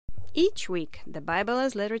Each week, the Bible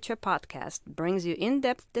as Literature podcast brings you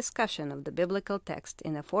in-depth discussion of the biblical text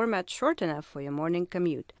in a format short enough for your morning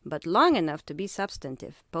commute, but long enough to be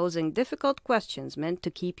substantive, posing difficult questions meant to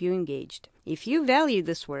keep you engaged. If you value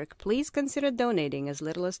this work, please consider donating as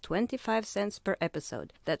little as 25 cents per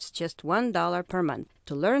episode. That's just $1 per month.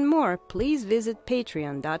 To learn more, please visit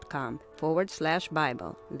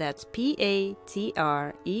patreon.com/Bible. That's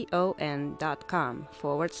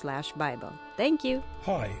patreon.com/Bible. Thank you.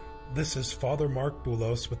 Hi. This is Father Mark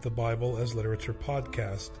Boulos with the Bible as Literature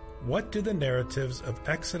podcast. What do the narratives of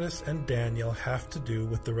Exodus and Daniel have to do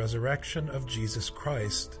with the resurrection of Jesus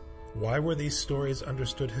Christ? Why were these stories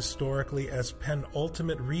understood historically as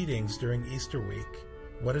penultimate readings during Easter week?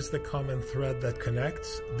 What is the common thread that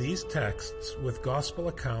connects these texts with gospel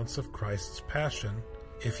accounts of Christ's passion?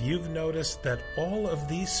 If you've noticed that all of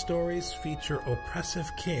these stories feature oppressive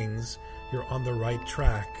kings, you're on the right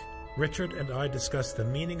track. Richard and I discuss the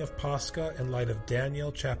meaning of Pascha in light of Daniel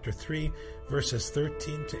chapter 3, verses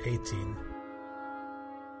 13 to 18.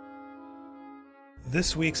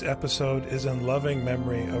 This week's episode is in loving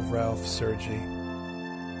memory of Ralph Sergi.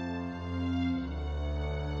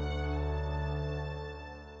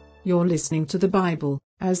 You're listening to the Bible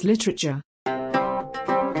as Literature.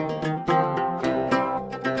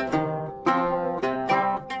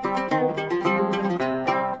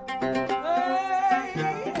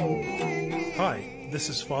 This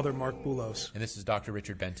is Father Mark Boulos. And this is Dr.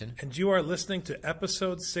 Richard Benton. And you are listening to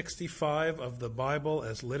episode 65 of the Bible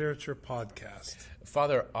as Literature podcast.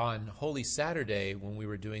 Father, on Holy Saturday, when we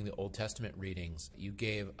were doing the Old Testament readings, you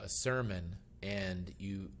gave a sermon and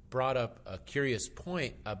you brought up a curious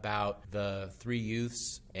point about the three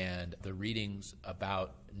youths and the readings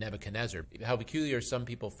about Nebuchadnezzar. How peculiar some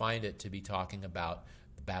people find it to be talking about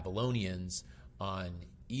the Babylonians on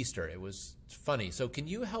Easter. It was funny. So can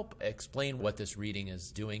you help explain what this reading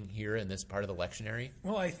is doing here in this part of the lectionary?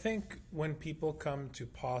 Well, I think when people come to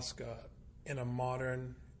Pascha in a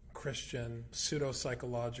modern Christian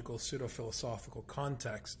pseudo-psychological, pseudo-philosophical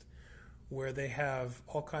context, where they have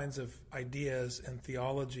all kinds of ideas and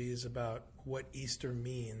theologies about what Easter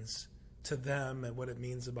means to them and what it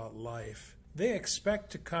means about life, they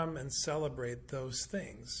expect to come and celebrate those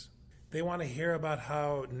things. They want to hear about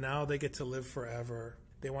how now they get to live forever.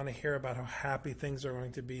 They want to hear about how happy things are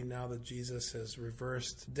going to be now that Jesus has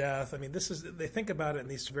reversed death. I mean, they think about it in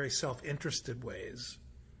these very self-interested ways,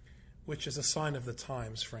 which is a sign of the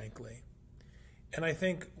times, frankly. And I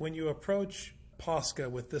think when you approach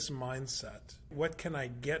Pascha with this mindset, what can I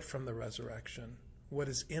get from the resurrection? What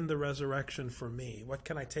is in the resurrection for me? What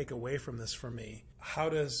can I take away from this for me? How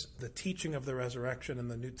does the teaching of the resurrection in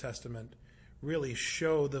the New Testament really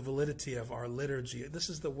show the validity of our liturgy? This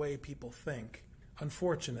is the way people think.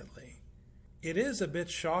 Unfortunately, it is a bit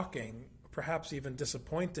shocking, perhaps even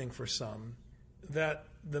disappointing for some, that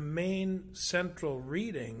the main central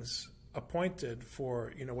readings appointed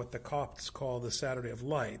for, what the Copts call the Saturday of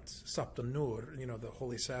Light, Sabta Nur, the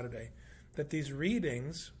Holy Saturday, that these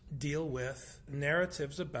readings deal with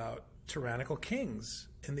narratives about tyrannical kings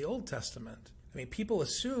in the Old Testament. I mean, people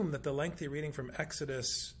assume that the lengthy reading from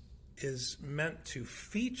Exodus is meant to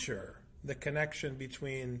feature the connection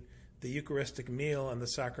between the Eucharistic meal and the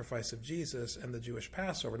sacrifice of Jesus and the Jewish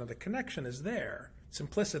Passover. Now, the connection is there. It's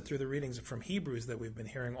implicit through the readings from Hebrews that we've been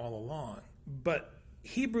hearing all along. But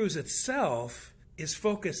Hebrews itself is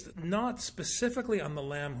focused not specifically on the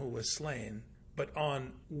Lamb who was slain, but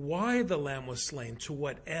on why the Lamb was slain, to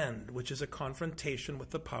what end, which is a confrontation with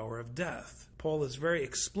the power of death. Paul is very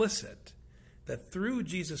explicit that through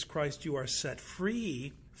Jesus Christ you are set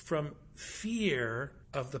free from fear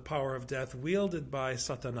of the power of death wielded by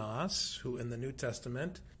Satanas, who in the New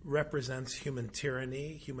Testament represents human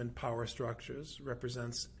tyranny, human power structures,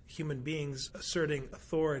 represents human beings asserting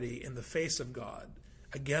authority in the face of God,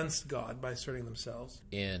 against God by asserting themselves.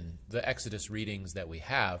 In the Exodus readings that we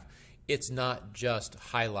have, it's not just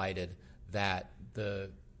highlighted that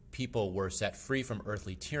the people were set free from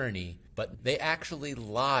earthly tyranny, but they actually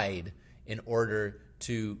lied in order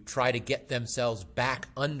to try to get themselves back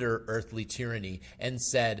under earthly tyranny and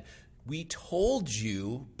said, we told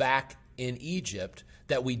you back in Egypt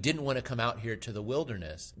that we didn't want to come out here to the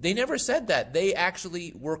wilderness. They never said that. They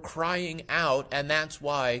actually were crying out, and that's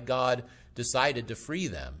why God decided to free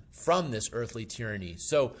them from this earthly tyranny.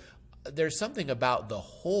 So there's something about the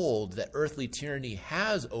hold that earthly tyranny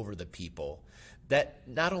has over the people that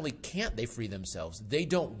not only can't they free themselves, they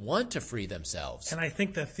don't want to free themselves. And I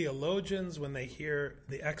think that theologians, when they hear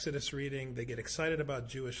the Exodus reading, they get excited about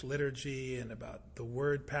Jewish liturgy and about the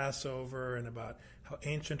word Passover and about how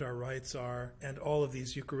ancient our rites are and all of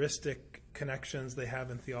these Eucharistic connections they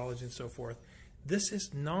have in theology and so forth. This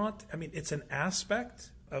is not, it's an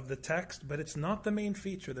aspect of the text, but it's not the main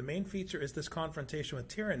feature. The main feature is this confrontation with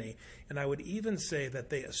tyranny. And I would even say that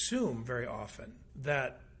they assume very often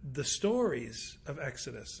that the stories of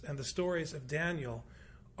Exodus and the stories of Daniel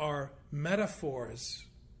are metaphors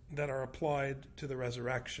that are applied to the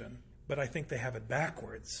resurrection. But I think they have it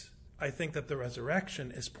backwards. I think that the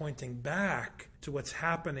resurrection is pointing back to what's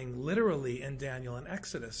happening literally in Daniel and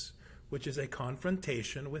Exodus, which is a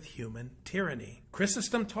confrontation with human tyranny.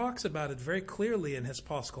 Chrysostom talks about it very clearly in his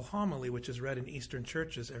Paschal homily, which is read in Eastern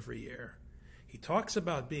churches every year. He talks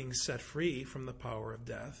about being set free from the power of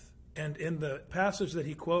death. And in the passage that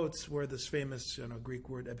he quotes, where this famous Greek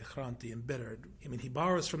word epichranti, embittered, he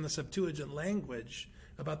borrows from the Septuagint language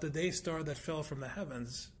about the day star that fell from the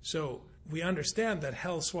heavens. So we understand that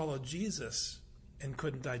hell swallowed Jesus and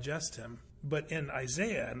couldn't digest him. But in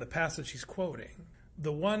Isaiah, in the passage he's quoting,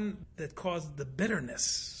 the one that caused the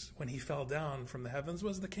bitterness when he fell down from the heavens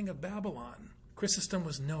was the king of Babylon. Chrysostom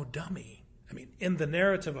was no dummy. In the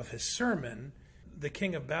narrative of his sermon, the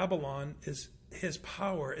king of Babylon, his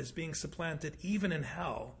power is being supplanted even in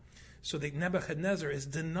hell, so that Nebuchadnezzar is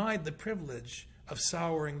denied the privilege of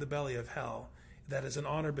souring the belly of hell. That is an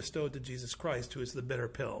honor bestowed to Jesus Christ, who is the bitter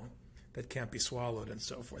pill that can't be swallowed, and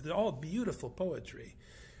so forth. It's all beautiful poetry.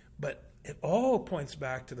 But it all points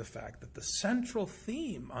back to the fact that the central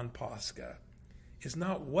theme on Pascha is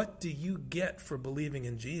not what do you get for believing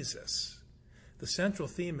in Jesus. The central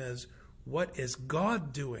theme is, what is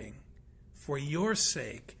God doing for your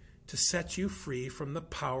sake to set you free from the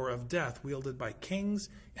power of death wielded by kings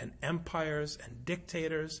and empires and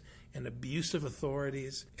dictators and abusive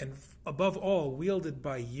authorities, and above all, wielded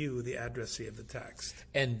by you, the addressee of the text.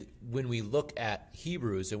 And when we look at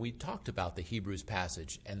Hebrews, and we talked about the Hebrews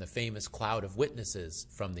passage and the famous cloud of witnesses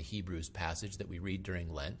from the Hebrews passage that we read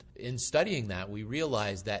during Lent, in studying that, we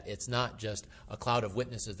realize that it's not just a cloud of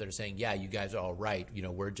witnesses that are saying, yeah, you guys are all right,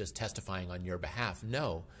 we're just testifying on your behalf.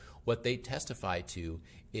 No, what they testify to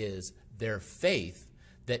is their faith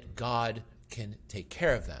that God can take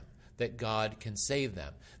care of them, that God can save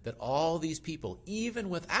them, that all these people, even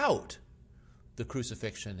without the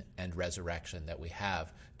crucifixion and resurrection that we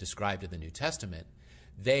have described in the New Testament,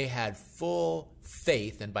 they had full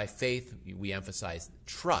faith, and by faith we emphasize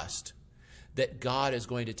trust, that God is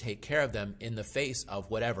going to take care of them in the face of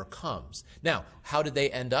whatever comes. Now, how did they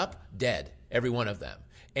end up? Dead, every one of them.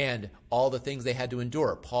 And all the things they had to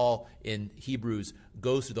endure. Paul in Hebrews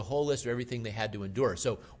goes through the whole list of everything they had to endure.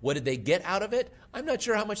 So what did they get out of it? I'm not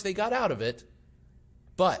sure how much they got out of it.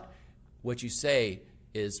 But what you say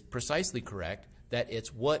is precisely correct, that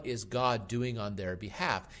it's what is God doing on their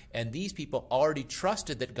behalf. And these people already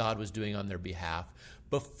trusted that God was doing on their behalf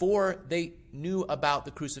before they knew about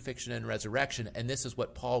the crucifixion and resurrection. And this is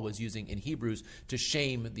what Paul was using in Hebrews to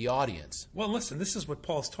shame the audience. Well, listen, this is what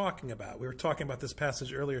Paul's talking about. We were talking about this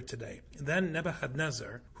passage earlier today. Then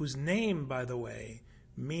Nebuchadnezzar, whose name, by the way,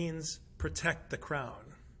 means protect the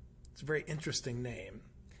crown. It's a very interesting name.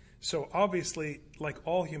 So obviously, like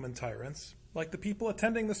all human tyrants, like the people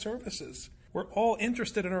attending the services, we're all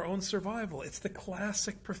interested in our own survival. It's the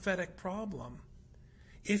classic prophetic problem.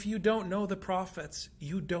 If you don't know the prophets,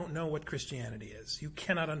 you don't know what Christianity is. You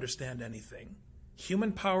cannot understand anything.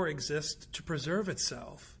 Human power exists to preserve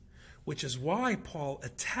itself, which is why Paul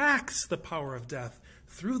attacks the power of death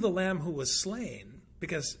through the Lamb who was slain.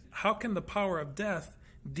 Because how can the power of death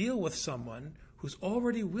deal with someone who's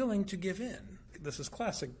already willing to give in? This is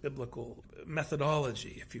classic biblical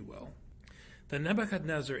methodology, if you will. Then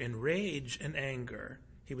Nebuchadnezzar, in rage and anger,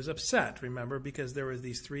 he was upset, remember, because there were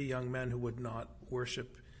these three young men who would not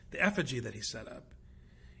worship the effigy that he set up.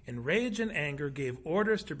 In rage and anger, gave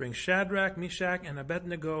orders to bring Shadrach, Meshach, and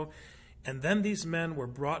Abednego, and then these men were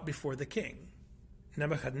brought before the king.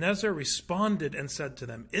 Nebuchadnezzar responded and said to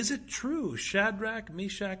them, "Is it true, Shadrach,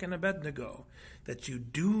 Meshach, and Abednego, that you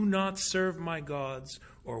do not serve my gods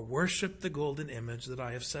or worship the golden image that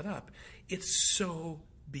I have set up?" It's so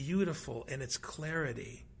beautiful in its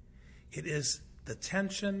clarity. It is the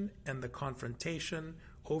tension and the confrontation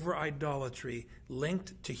over idolatry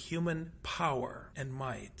linked to human power and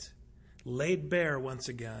might, laid bare once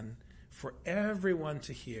again for everyone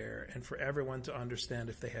to hear and for everyone to understand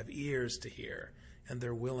if they have ears to hear and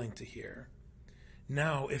they're willing to hear.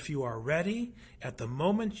 Now, if you are ready, at the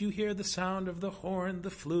moment you hear the sound of the horn, the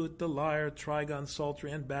flute, the lyre, trigon,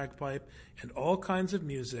 psaltery, and bagpipe, and all kinds of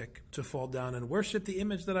music, to fall down and worship the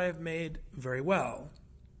image that I have made, very well.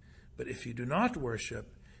 But if you do not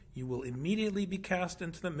worship, you will immediately be cast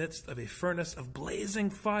into the midst of a furnace of blazing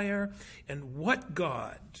fire. And what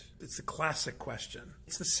God? It's a classic question.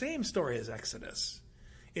 It's the same story as Exodus.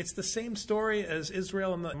 It's the same story as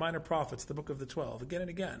Israel and the minor prophets, the book of the 12, again and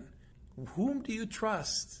again. Whom do you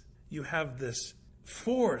trust? You have this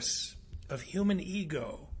force of human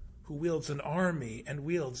ego who wields an army and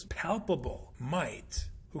wields palpable might,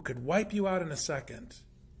 who could wipe you out in a second.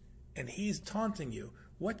 And he's taunting you.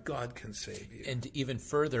 What God can save you? And to even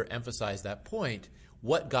further emphasize that point,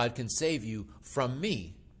 what God can save you from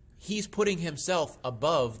me? He's putting himself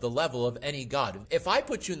above the level of any God. If I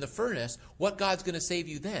put you in the furnace, what God's going to save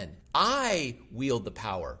you then? I wield the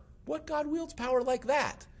power. What God wields power like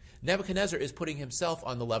that? Nebuchadnezzar is putting himself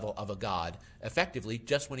on the level of a god, effectively,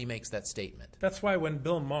 just when he makes that statement. That's why when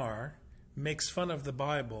Bill Maher makes fun of the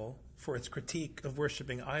Bible for its critique of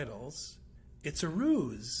worshiping idols, it's a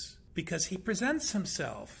ruse, because he presents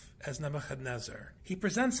himself as Nebuchadnezzar. He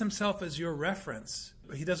presents himself as your reference.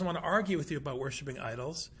 He doesn't want to argue with you about worshiping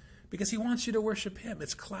idols, because he wants you to worship him.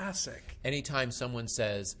 It's classic. Anytime someone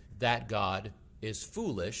says that God is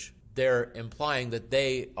foolish, they're implying that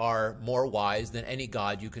they are more wise than any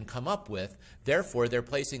god you can come up with. Therefore, they're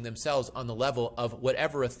placing themselves on the level of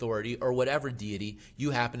whatever authority or whatever deity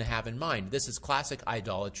you happen to have in mind. This is classic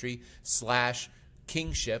idolatry /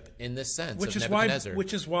 kingship in this sense Which of is Nebuchadnezzar.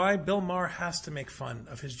 which is why Bill Maher has to make fun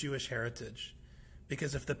of his Jewish heritage.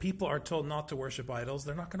 Because if the people are told not to worship idols,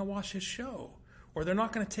 they're not going to watch his show, or they're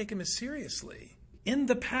not going to take him as seriously. In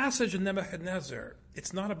the passage in Nebuchadnezzar,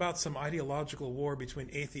 it's not about some ideological war between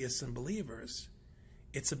atheists and believers.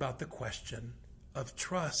 It's about the question of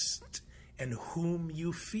trust and whom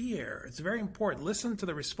you fear. It's very important. Listen to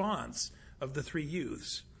the response of the three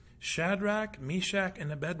youths. Shadrach, Meshach,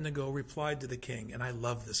 and Abednego replied to the king, and I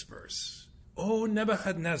love this verse. O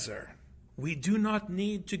Nebuchadnezzar, we do not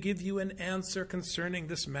need to give you an answer concerning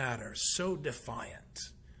this matter, so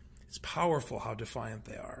defiant. It's powerful how defiant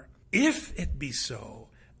they are. If it be so,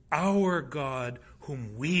 our God,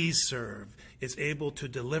 whom we serve, is able to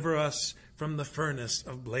deliver us from the furnace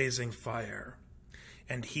of blazing fire,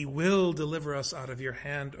 and he will deliver us out of your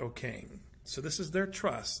hand, O king. So this is their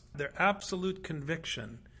trust, their absolute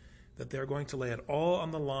conviction that they're going to lay it all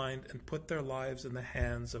on the line and put their lives in the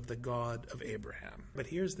hands of the God of Abraham. But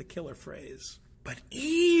here's the killer phrase. But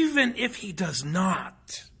even if he does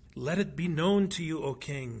not, let it be known to you, O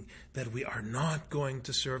king, that we are not going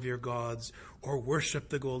to serve your gods or worship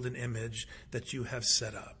the golden image that you have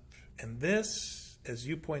set up. And this, as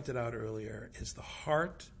you pointed out earlier, is the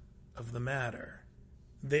heart of the matter.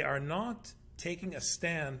 They are not taking a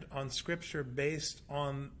stand on Scripture based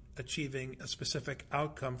on achieving a specific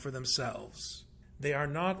outcome for themselves. They are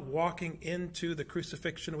not walking into the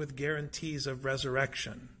crucifixion with guarantees of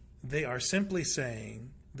resurrection. They are simply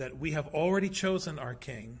saying that we have already chosen our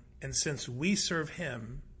king, and since we serve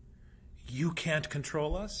him, you can't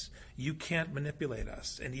control us, you can't manipulate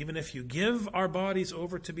us. And even if you give our bodies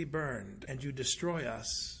over to be burned and you destroy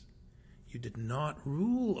us, you did not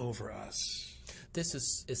rule over us. This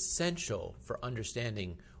is essential for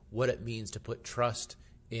understanding what it means to put trust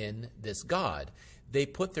in this God. They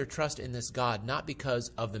put their trust in this God not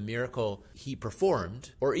because of the miracle he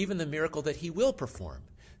performed or even the miracle that he will perform.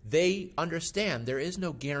 They understand there is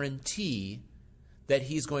no guarantee that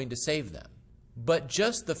he's going to save them. But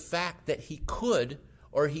just the fact that he could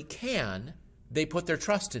or he can, they put their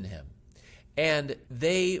trust in him. And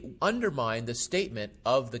they undermine the statement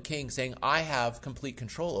of the king saying, I have complete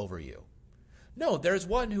control over you. No, there's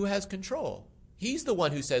one who has control. He's the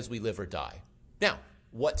one who says we live or die. Now,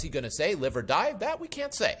 what's he going to say, live or die? That we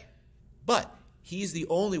can't say. But he's the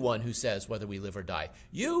only one who says whether we live or die.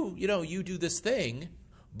 You do this thing,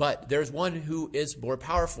 but there's one who is more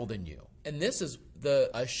powerful than you. And this is the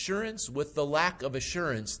assurance with the lack of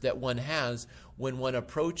assurance that one has when one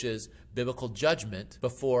approaches biblical judgment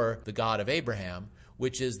before the God of Abraham,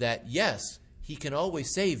 which is that, yes, he can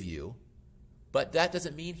always save you, but that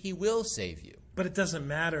doesn't mean he will save you. But it doesn't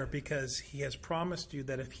matter, because he has promised you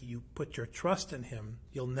that if you put your trust in him,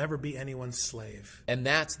 you'll never be anyone's slave. And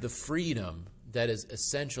that's the freedom that is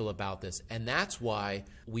essential about this. And that's why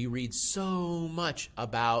we read so much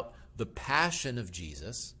about the passion of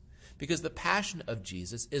Jesus, because the passion of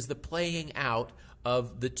Jesus is the playing out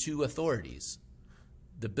of the two authorities,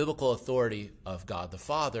 the biblical authority of God the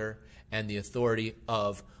Father and the authority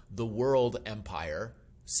of the world empire,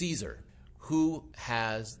 Caesar, who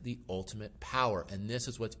has the ultimate power. And this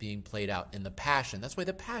is what's being played out in the Passion. That's why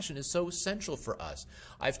the Passion is so essential for us.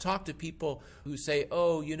 I've talked to people who say,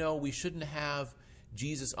 we shouldn't have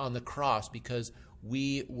Jesus on the cross because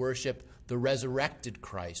we worship the resurrected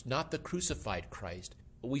Christ, not the crucified Christ.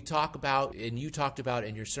 We talk about, and you talked about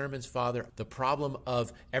in your sermons, Father, the problem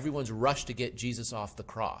of everyone's rush to get Jesus off the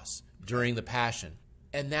cross during the Passion.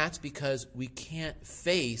 And that's because we can't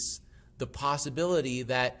face the possibility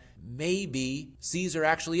that maybe Caesar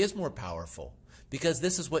actually is more powerful. Because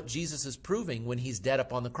this is what Jesus is proving when he's dead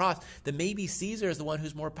up on the cross, that maybe Caesar is the one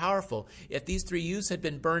who's more powerful. If these 3 youths had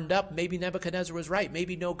been burned up, maybe Nebuchadnezzar was right.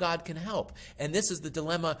 Maybe no God can help. And this is the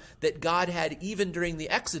dilemma that God had even during the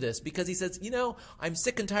Exodus, because he says, I'm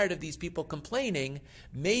sick and tired of these people complaining.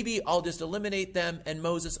 Maybe I'll just eliminate them, and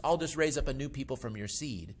Moses, I'll just raise up a new people from your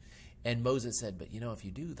seed. And Moses said, but if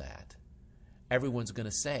you do that, everyone's going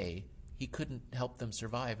to say he couldn't help them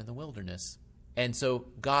survive in the wilderness. And so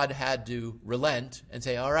God had to relent and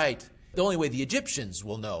say, all right, the only way the Egyptians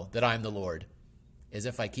will know that I'm the Lord is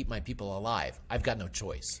if I keep my people alive. I've got no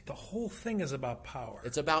choice. The whole thing is about power.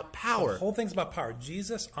 It's about power. The whole thing's about power.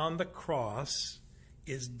 Jesus on the cross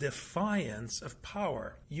is defiance of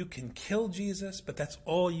power. You can kill Jesus, but that's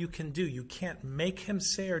all you can do. You can't make him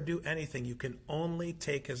say or do anything. You can only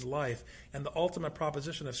take his life. And the ultimate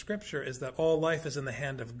proposition of Scripture is that all life is in the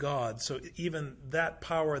hand of God. So even that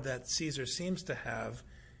power that Caesar seems to have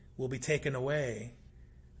will be taken away,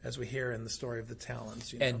 as we hear in the story of the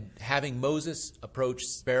talents. And having Moses approach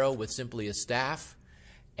Pharaoh with simply a staff,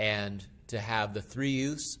 and to have the 3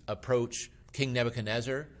 youths approach King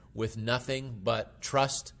Nebuchadnezzar with nothing but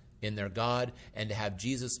trust in their God, and to have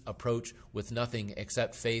Jesus approach with nothing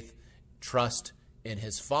except faith, trust in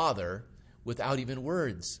his Father, without even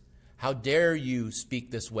words. How dare you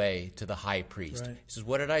speak this way to the high priest? Right. He says,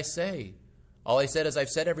 what did I say? All I said is I've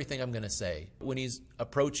said everything I'm going to say. When he's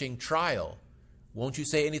approaching trial, won't you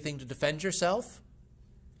say anything to defend yourself?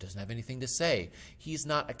 Doesn't have anything to say. He's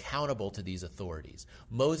not accountable to these authorities.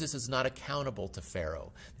 Moses is not accountable to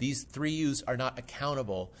Pharaoh. These 3 youths are not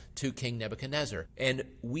accountable to King Nebuchadnezzar. And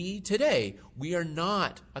we today, we are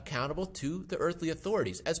not accountable to the earthly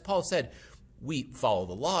authorities. As Paul said, we follow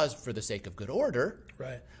the laws for the sake of good order,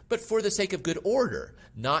 right? But for the sake of good order,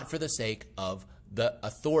 not for the sake of the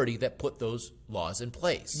authority that put those laws in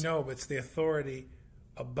place. No, but it's the authority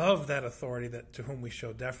above that authority to whom we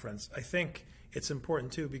show deference. I think it's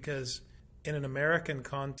important, too, because in an American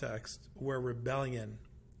context where rebellion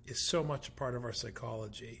is so much a part of our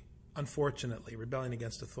psychology, unfortunately, rebellion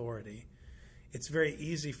against authority, it's very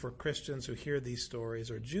easy for Christians who hear these stories,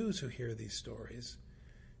 or Jews who hear these stories,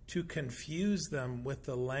 to confuse them with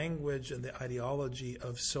the language and the ideology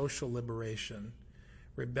of social liberation,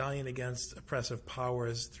 rebellion against oppressive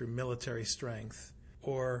powers through military strength,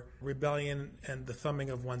 or rebellion and the thumbing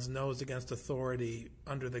of one's nose against authority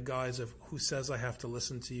under the guise of who says I have to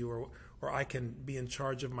listen to you, or I can be in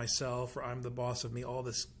charge of myself, or I'm the boss of me, all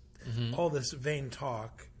this vain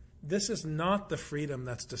talk. This is not the freedom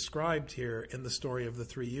that's described here in the story of the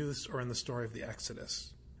 3 youths or in the story of the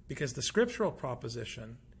Exodus. Because the scriptural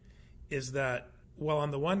proposition is that while on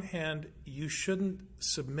the one hand you shouldn't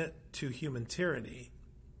submit to human tyranny,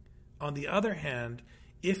 on the other hand,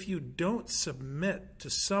 if you don't submit to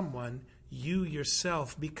someone, you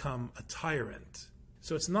yourself become a tyrant.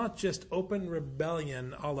 So it's not just open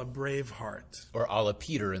rebellion a la Braveheart. Or a la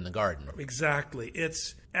Peter in the garden. Exactly.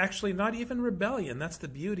 It's actually not even rebellion. That's the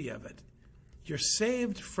beauty of it. You're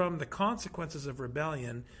saved from the consequences of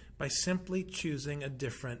rebellion by simply choosing a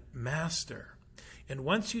different master. And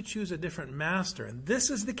once you choose a different master, and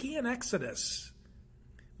this is the key in Exodus,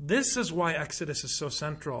 this is why Exodus is so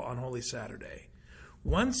central on Holy Saturday.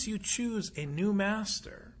 Once you choose a new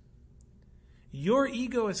master, your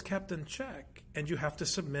ego is kept in check, and you have to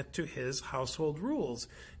submit to his household rules.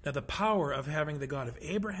 Now, the power of having the God of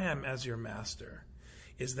Abraham as your master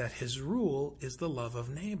is that his rule is the love of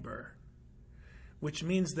neighbor, which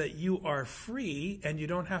means that you are free and you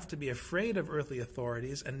don't have to be afraid of earthly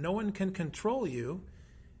authorities, and no one can control you.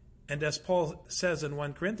 And as Paul says in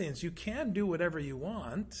 1 Corinthians, you can do whatever you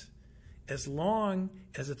want, as long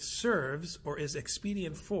as it serves or is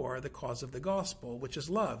expedient for the cause of the gospel, which is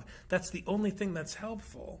love. That's the only thing that's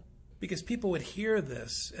helpful. Because people would hear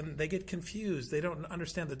this and they get confused. They don't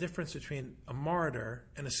understand the difference between a martyr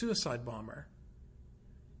and a suicide bomber.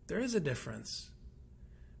 There is a difference.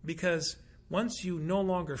 Because once you no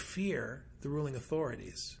longer fear the ruling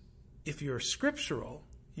authorities, if you're scriptural,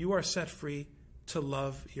 you are set free to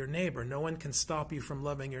love your neighbor. No one can stop you from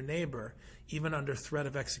loving your neighbor, even under threat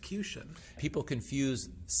of execution. People confuse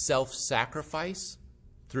self-sacrifice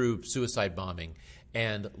through suicide bombing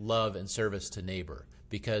and love and service to neighbor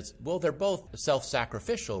because, well, they're both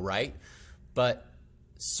self-sacrificial, right? But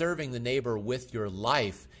serving the neighbor with your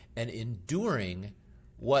life and enduring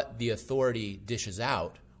what the authority dishes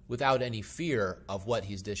out without any fear of what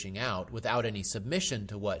he's dishing out, without any submission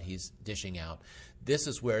to what he's dishing out, This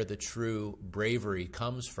is where the true bravery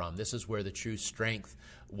comes from. This is where the true strength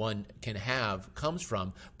one can have comes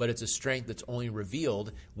from, but it's a strength that's only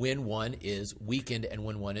revealed when one is weakened and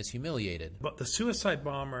when one is humiliated. But the suicide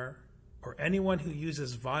bomber, or anyone who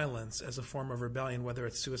uses violence as a form of rebellion, whether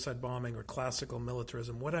it's suicide bombing or classical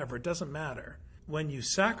militarism, whatever, it doesn't matter. When you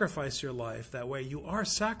sacrifice your life that way, you are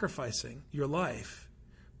sacrificing your life,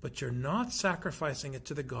 but you're not sacrificing it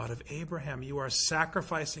to the God of Abraham. You are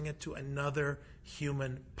sacrificing it to another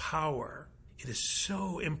human power. It is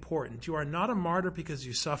so important. You are not a martyr because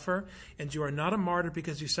you suffer, and you are not a martyr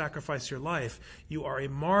because you sacrifice your life. You are a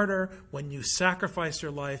martyr when you sacrifice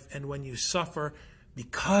your life and when you suffer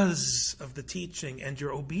because of the teaching and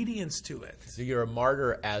your obedience to it. So you're a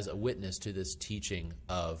martyr as a witness to this teaching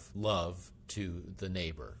of love to the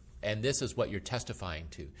neighbor. And this is what you're testifying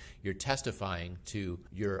to. You're testifying to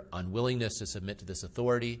your unwillingness to submit to this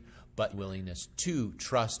authority, but willingness to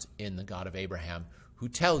trust in the God of Abraham, who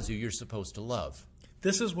tells you you're supposed to love.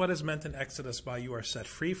 This is what is meant in Exodus by you are set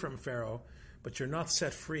free from Pharaoh, but you're not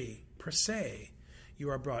set free per se. You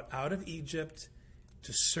are brought out of Egypt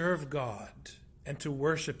to serve God and to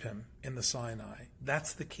worship him in the Sinai.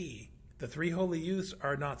 That's the key. The three holy youths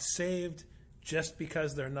are not saved just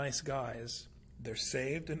because they're nice guys. They're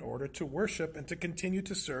saved in order to worship and to continue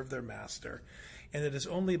to serve their master. And it is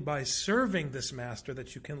only by serving this master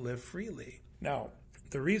that you can live freely. Now,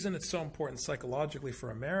 the reason it's so important psychologically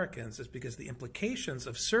for Americans is because the implications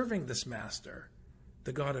of serving this master,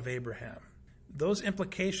 the God of Abraham, those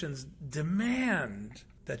implications demand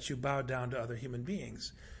that you bow down to other human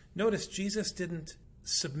beings. Notice Jesus didn't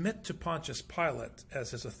submit to Pontius Pilate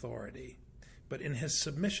as his authority, but in his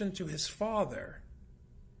submission to his Father,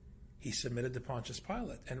 he submitted to Pontius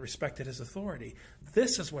Pilate and respected his authority.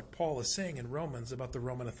 This is what Paul is saying in Romans about the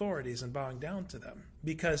Roman authorities and bowing down to them.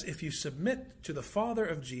 Because if you submit to the Father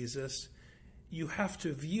of Jesus, you have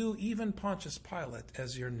to view even Pontius Pilate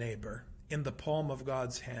as your neighbor in the palm of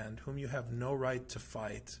God's hand, whom you have no right to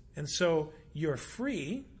fight. And so you're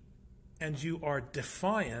free and you are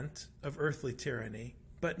defiant of earthly tyranny,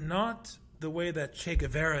 but not the way that Che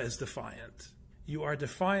Guevara is defiant. You are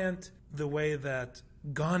defiant the way that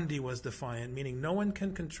Gandhi was defiant, meaning no one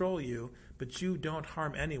can control you, but you don't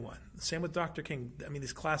harm anyone. Same with Dr. King. I mean,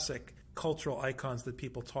 these classic cultural icons that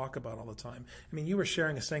people talk about all the time. I mean, you were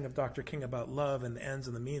sharing a saying of Dr. King about love and the ends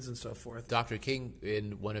and the means and so forth. Dr. King,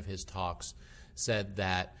 in one of his talks, said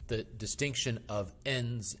that the distinction of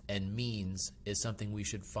ends and means is something we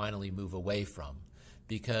should finally move away from.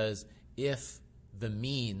 Because if the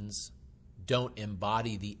means don't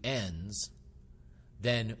embody the ends,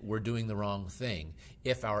 then we're doing the wrong thing.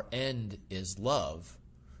 If our end is love,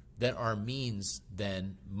 then our means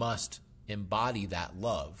then must embody that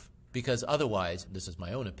love. Because otherwise, this is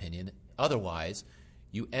my own opinion, otherwise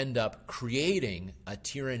you end up creating a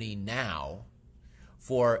tyranny now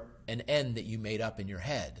for an end that you made up in your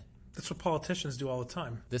head. That's what politicians do all the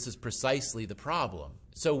time. This is precisely the problem.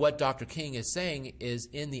 So what Dr. King is saying is,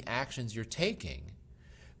 in the actions you're taking,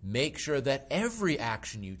 make sure that every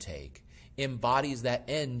action you take embodies that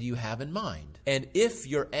end you have in mind. And if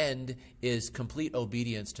your end is complete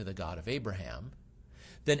obedience to the God of Abraham,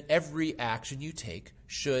 then every action you take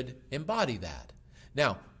should embody that.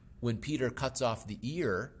 Now, when Peter cuts off the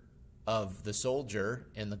ear of the soldier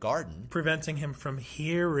in the garden, preventing him from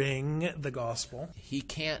hearing the gospel, he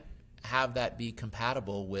can't have that be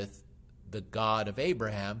compatible with the God of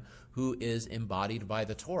Abraham, who is embodied by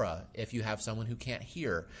the Torah, if you have someone who can't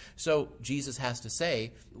hear. So Jesus has to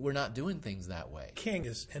say, we're not doing things that way. King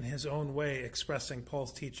is, in his own way, expressing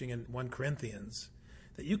Paul's teaching in 1 Corinthians,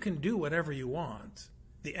 that you can do whatever you want.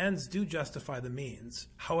 The ends do justify the means.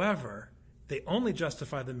 However, they only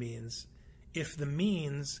justify the means if the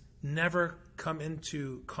means never come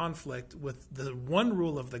into conflict with the one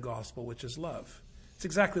rule of the gospel, which is love. It's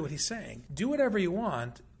exactly what he's saying. Do whatever you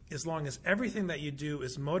want, as long as everything that you do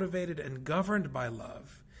is motivated and governed by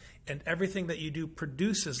love, and everything that you do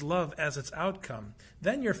produces love as its outcome,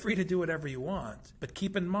 then you're free to do whatever you want. But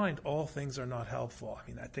keep in mind, all things are not helpful. I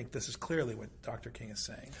mean, I think this is clearly what Dr. King is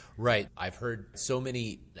saying. Right. I've heard so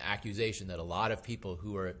many accusations that a lot of people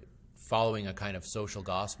who are following a kind of social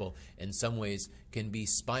gospel in some ways can be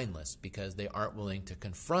spineless because they aren't willing to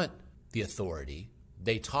confront the authority.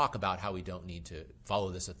 They talk about how we don't need to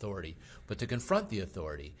follow this authority, but to confront the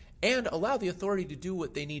authority and allow the authority to do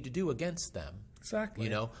what they need to do against them. Exactly. You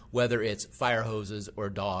know, whether it's fire hoses or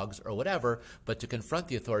dogs or whatever, but to confront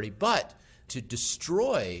the authority, but to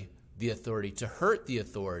destroy the authority, to hurt the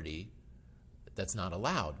authority, that's not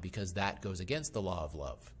allowed because that goes against the law of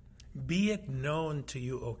love. Be it known to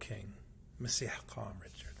you, O King. Masih Qam,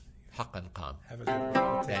 Richard. Haqqan Qam. Have a good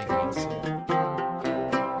one. Thank you.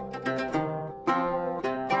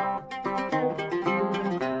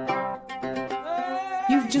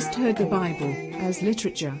 just heard the Bible as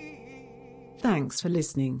Literature. Thanks for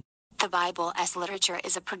listening. The Bible as Literature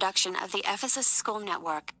is a production of the Ephesus School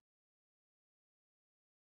Network.